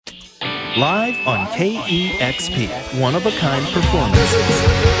live on KEXP, one-of-a-kind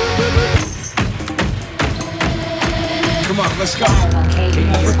performances. Come on, let's go.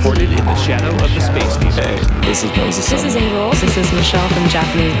 Recorded in the shadow of the space station. Hey, this is Moses. This is Angel. This is Michelle from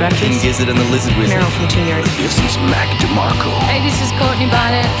Japanese Breakfast. King Gizzard and the Lizard Wizard. Meryl from Teen Yard. This is Mac DeMarco. Hey, this is Courtney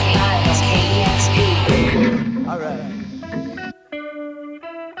Bonnet. KEXP. All right.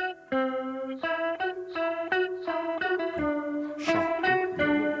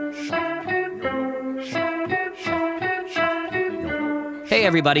 Hey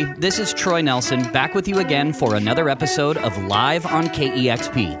everybody, this is Troy Nelson, back with you again for another episode of Live on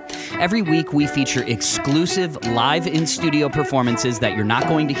KEXP. Every week we feature exclusive live in-studio performances that you're not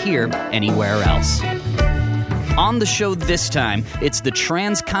going to hear anywhere else. On the show this time, it's the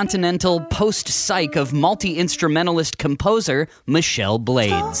transcontinental post-psych of multi-instrumentalist composer Michelle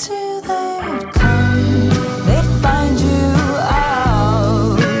Blades.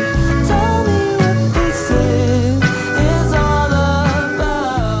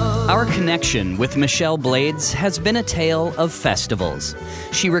 Our connection with Michelle Blades has been a tale of festivals.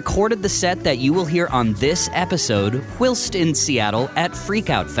 She recorded the set that you will hear on this episode whilst in Seattle at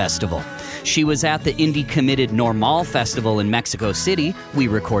Freakout Festival. She was at the Indie Committed Normal Festival in Mexico City. We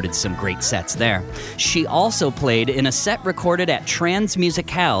recorded some great sets there. She also played in a set recorded at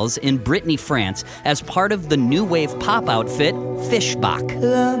Transmusicales in Brittany, France, as part of the new wave pop outfit Fishbach.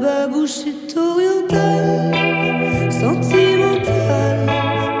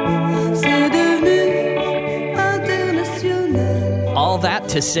 All that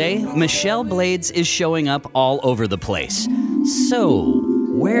to say, Michelle Blades is showing up all over the place. So,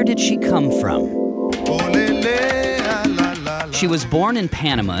 where did she come from? She was born in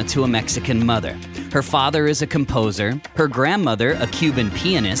Panama to a Mexican mother. Her father is a composer, her grandmother a Cuban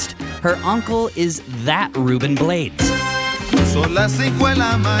pianist, her uncle is that Ruben Blades. Son las 5 de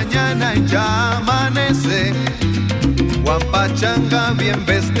la mañana y ya amanece. Juan Pachanga bien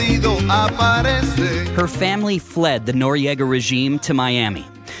vestido aparece. Her family fled the Noriega regime to Miami.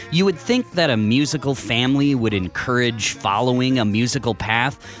 You would think that a musical family would encourage following a musical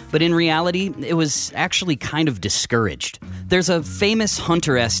path, but in reality, it was actually kind of discouraged. There's a famous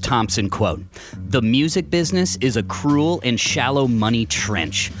Hunter S. Thompson quote: "The music business is a cruel and shallow money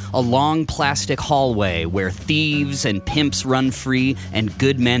trench, a long plastic hallway where thieves and pimps run free and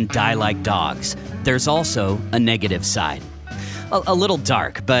good men die like dogs. There's also a negative side." A little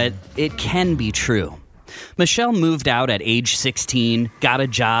dark, but it can be true. Michelle moved out at age 16, got a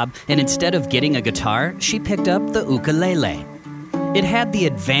job, and instead of getting a guitar, she picked up the ukulele. It had the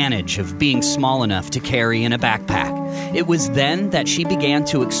advantage of being small enough to carry in a backpack. It was then that she began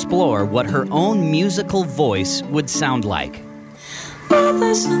to explore what her own musical voice would sound like.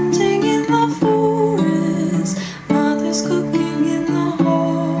 Mother's hunting in the forest, mother's cooking in the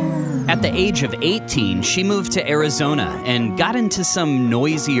hall. At the age of 18, she moved to Arizona and got into some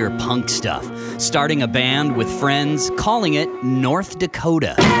noisier punk stuff, starting a band with friends, calling it North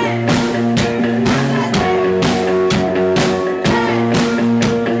Dakota.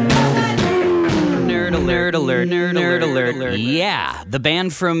 Nerd alert. Yeah, the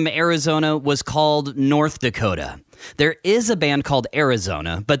band from Arizona was called North Dakota. There is a band called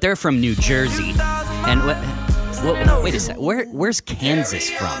Arizona, but they're from New Jersey. And wait a sec, where's Kansas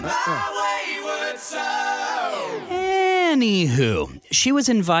from? Anywho, she was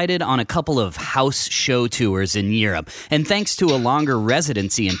invited on a couple of house show tours in Europe, and thanks to a longer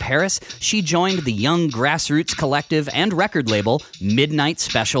residency in Paris, she joined the young grassroots collective and record label Midnight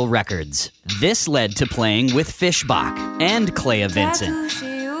Special Records. This led to playing with Fishbach and Clea Vincent,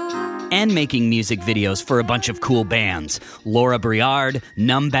 and making music videos for a bunch of cool bands. Laura Briard,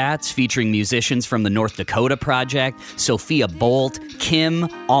 Numbats featuring musicians from the North Dakota Project, Sophia Bolt, Kim,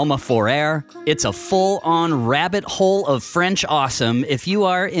 Alma Forer. It's a full-on rabbit hole of French awesome if you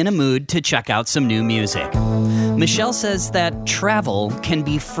are in a mood to check out some new music. Michelle says that travel can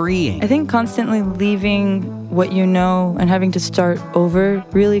be freeing. I think constantly leaving what you know and having to start over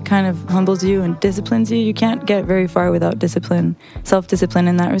really kind of humbles you and disciplines you. You can't get very far without discipline, self-discipline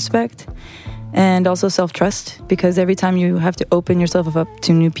in that respect. And also self-trust, because every time you have to open yourself up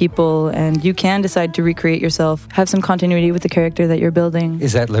to new people and you can decide to recreate yourself, have some continuity with the character that you're building.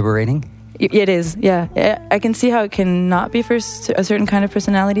 Is that liberating? It is, yeah. I can see how it can not be for a certain kind of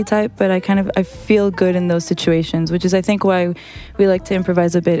personality type, but I feel good in those situations, which is, I think, why we like to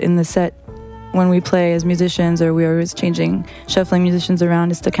improvise a bit in the set when we play as musicians, or we're always shuffling musicians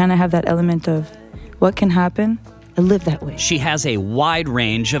around, is to kind of have that element of what can happen. I live that way. She has a wide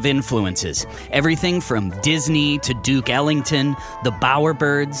range of influences. Everything from Disney to Duke Ellington, the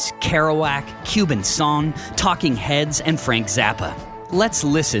Bowerbirds, Kerouac, Cuban Song, Talking Heads, and Frank Zappa. Let's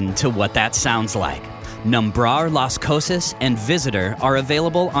listen to what that sounds like. Nombrar Las Cosas and Visitor are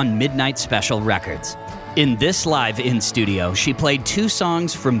available on Midnight Special Records. In this live in-studio, she played 2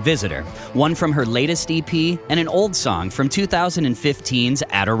 songs from Visitor, one from her latest EP and an old song from 2015's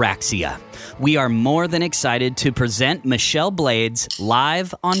Ataraxia. We are more than excited to present Michelle Blades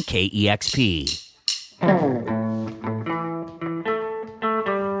live on KEXP.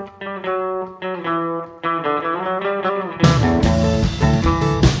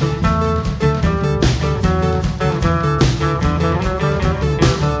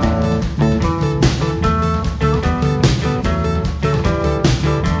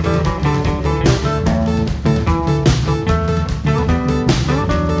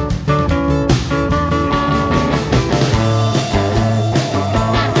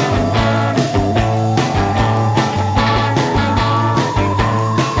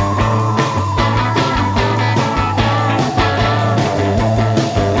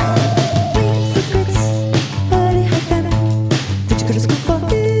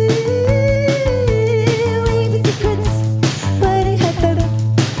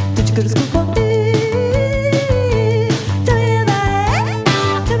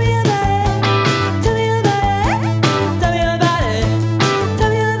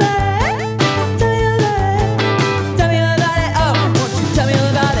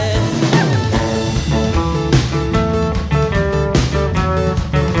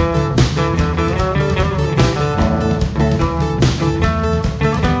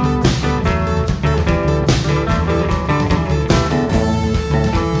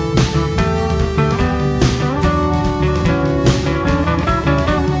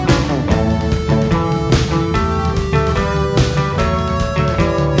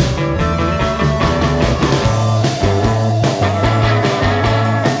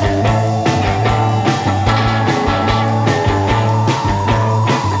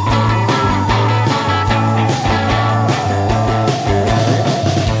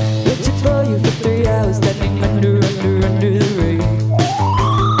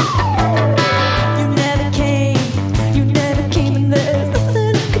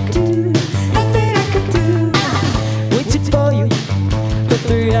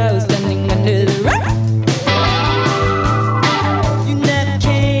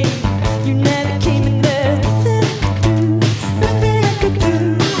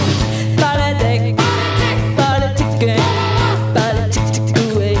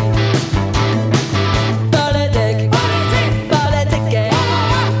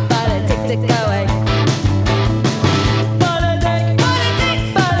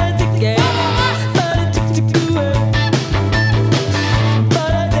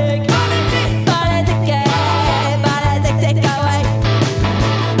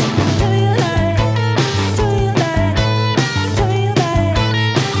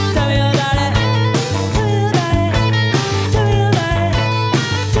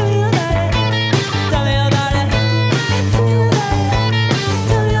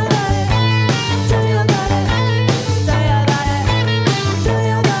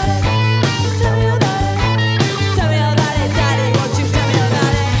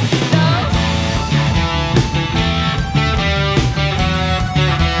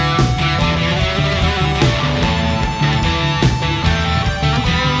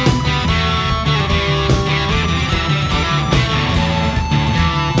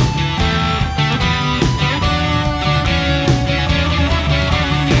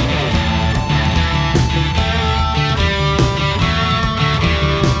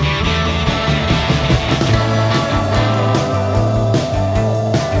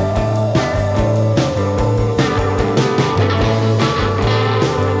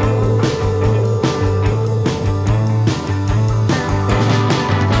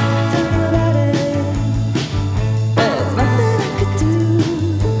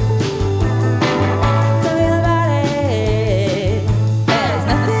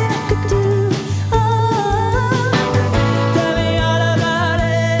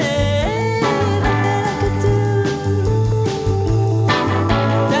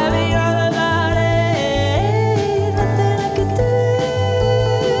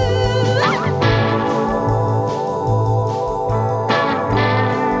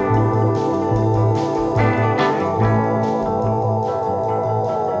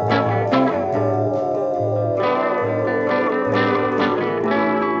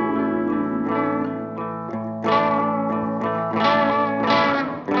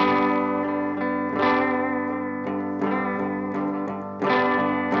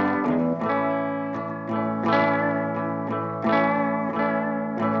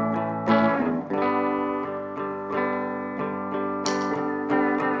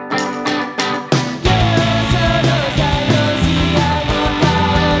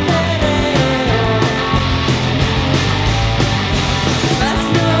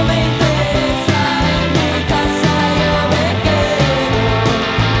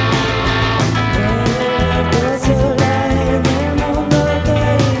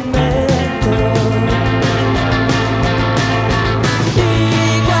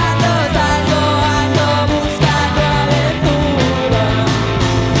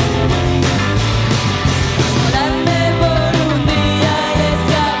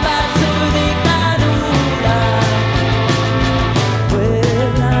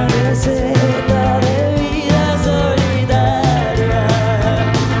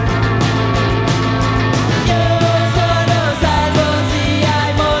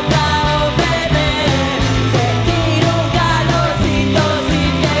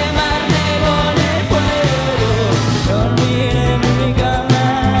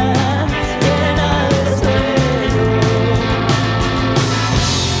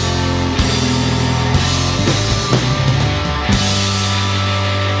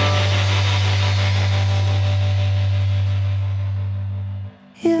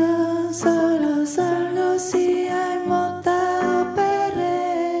 Yo solo salgo si hay mota o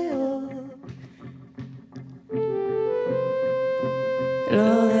perreo.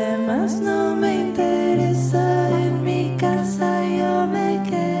 Lo demás no me interesa. En mi casa yo me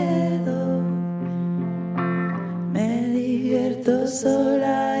quedo. Me divierto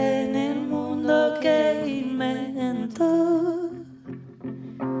sola en el mundo que invento.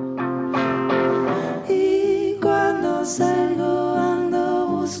 Y cuando salgo ando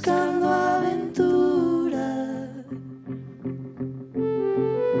buscando aventura.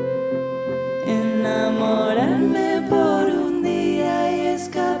 Enamorarme por un día y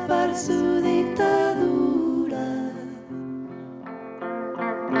escapar su dictadura.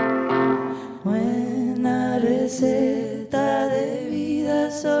 Buena receta de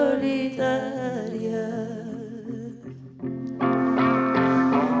vida solitaria.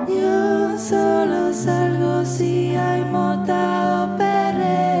 Yo solo salgo si hay mota o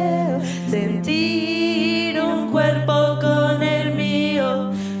perreo. Sentir un cuerpo con el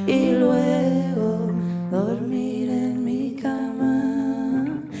mío y luego dormir en mi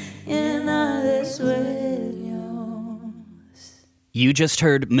cama llena de sueños. You just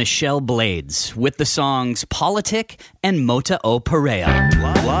heard Michelle Blades with the songs Politic and Mota o Perreo.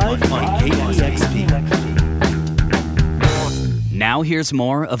 Live on KEXP. Now here's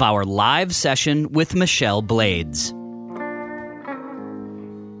more of our live session with Michelle Blades.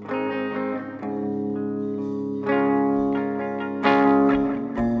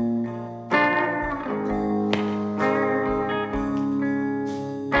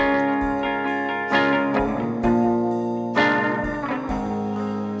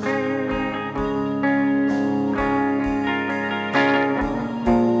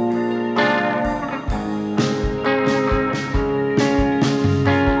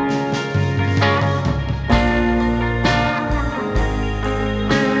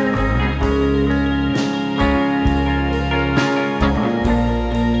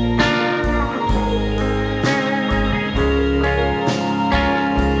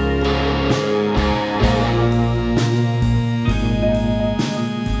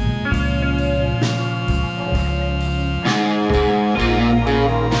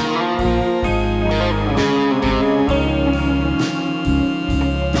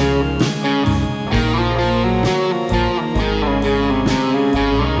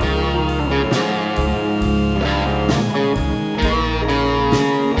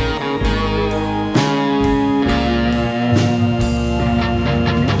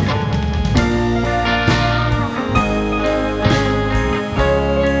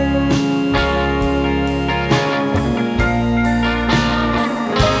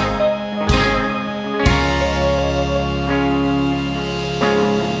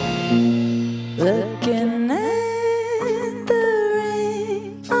 Looking at the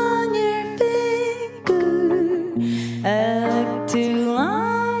ring on your finger, I look too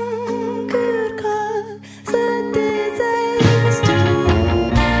long could cause a disaster.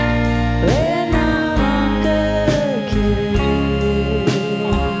 We're no longer kids.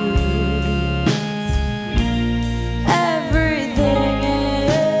 Everything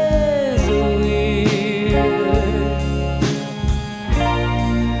is weird.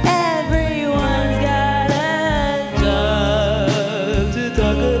 Everyone's got a job to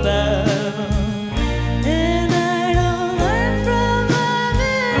talk about, and I don't learn from my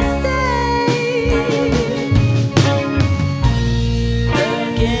mistakes.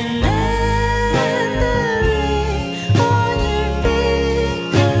 Looking at the ring on your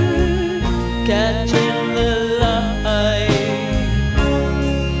finger, catching the light.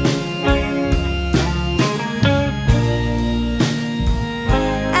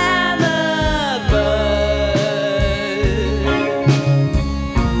 I'm a bird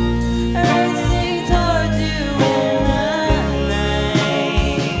racing towards you in the night.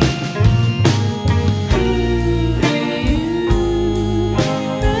 Who do you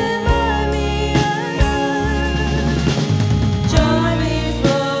remind me of? Join me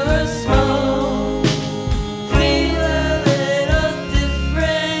for a smoke.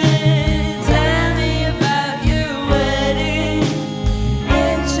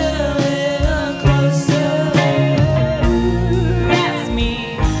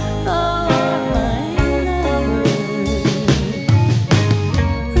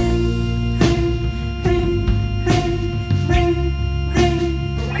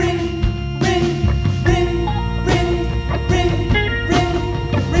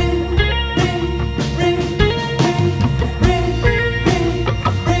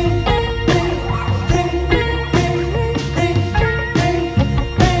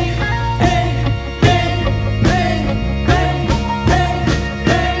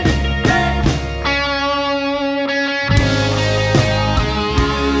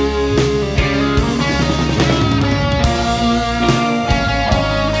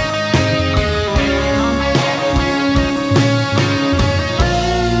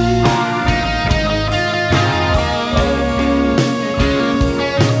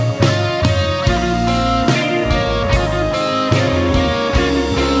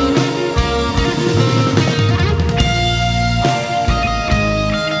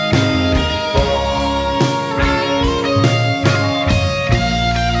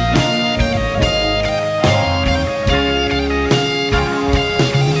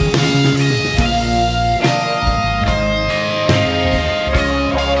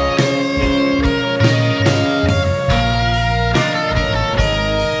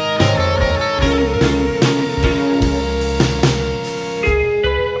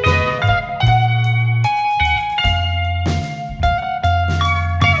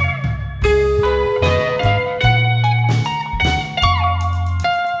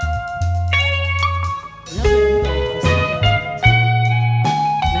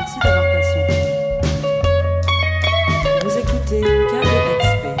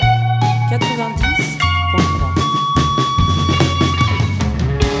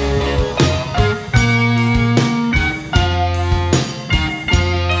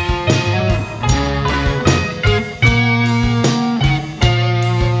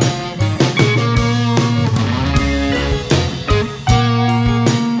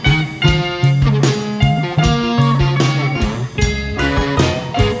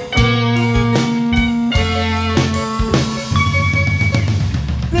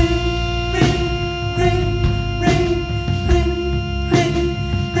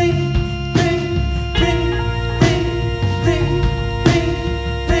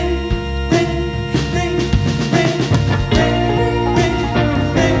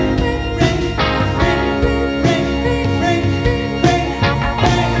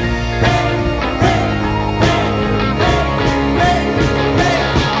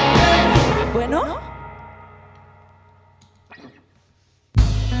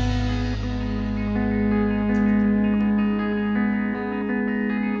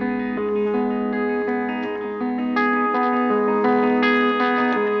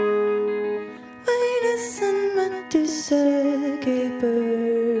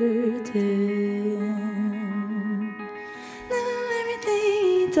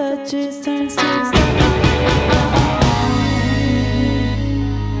 it just turns to stone.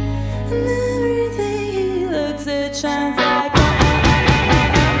 And everything he looks at shines like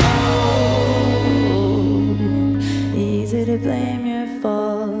gold. Easy to blame your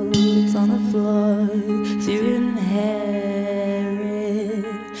faults on the flaws you inherit,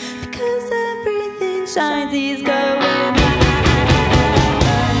 because everything shines, he's going.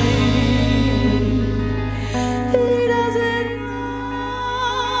 He doesn't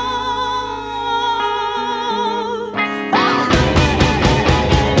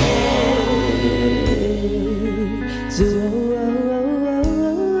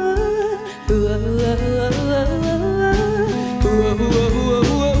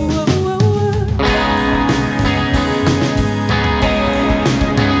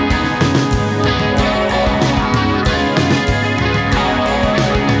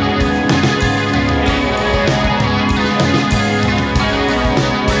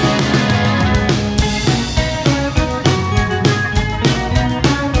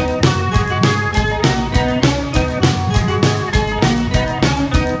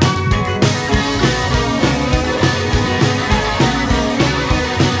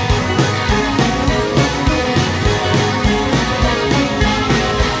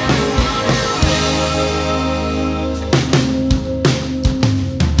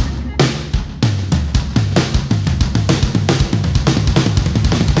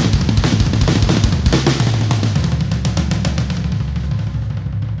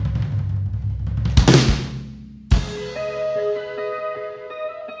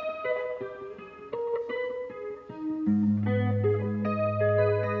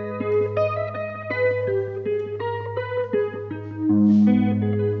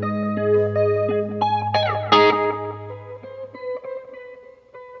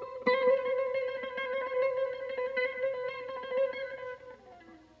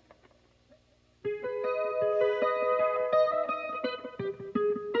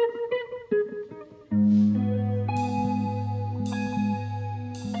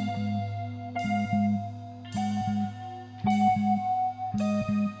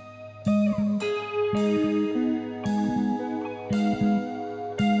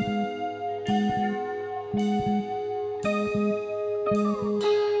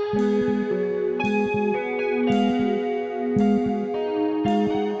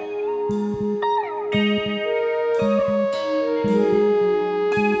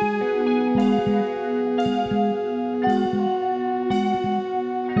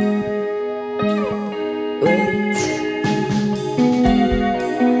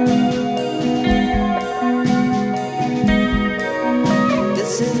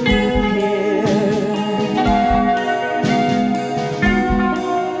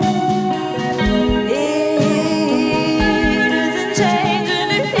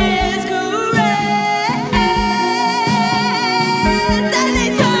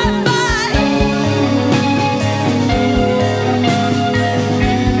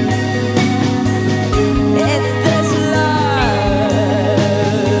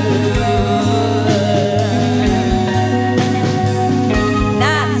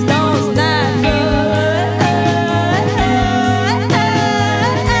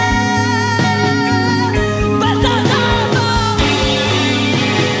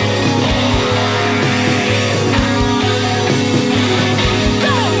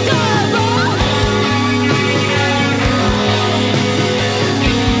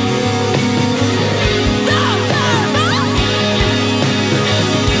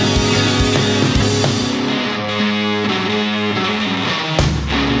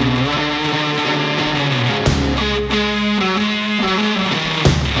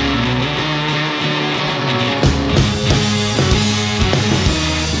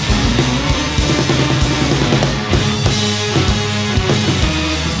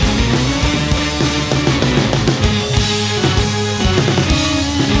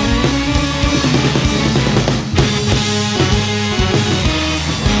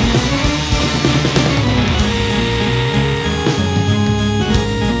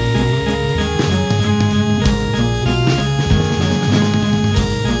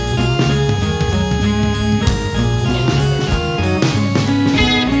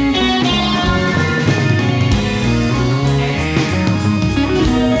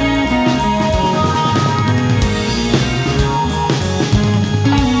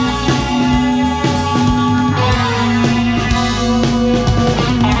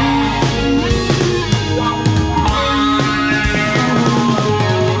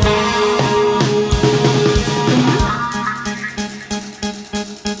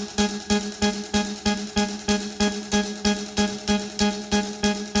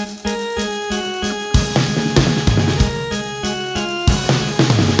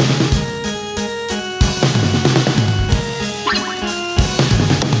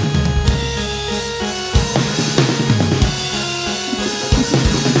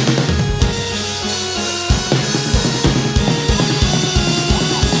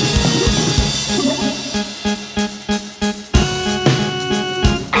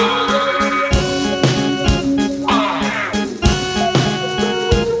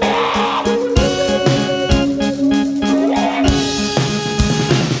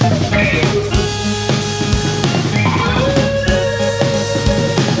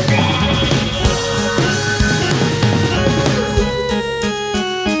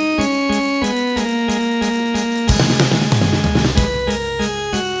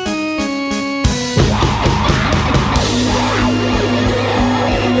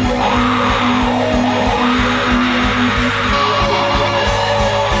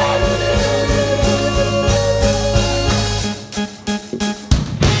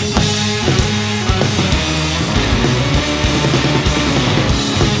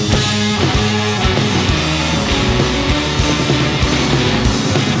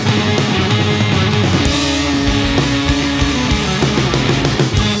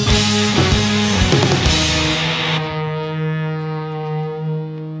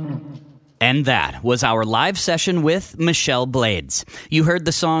And that was our live session with Michelle Blades. You heard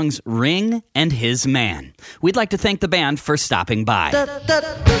the songs Ring and His Man. We'd like to thank the band for stopping by.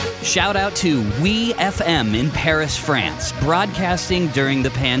 Shout out to We FM in Paris, France, broadcasting during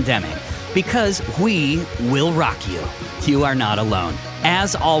the pandemic. Because we will rock you. You are not alone.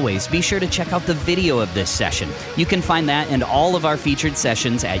 As always, be sure to check out the video of this session. You can find that and all of our featured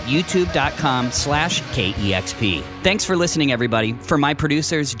sessions at youtube.com/KEXP. Thanks for listening, everybody. For my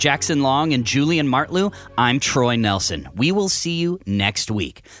producers, Jackson Long and Julian Martlew, I'm Troy Nelson. We will see you next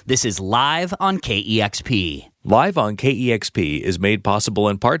week. This is Live on KEXP. Live on KEXP is made possible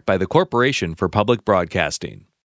in part by the Corporation for Public Broadcasting.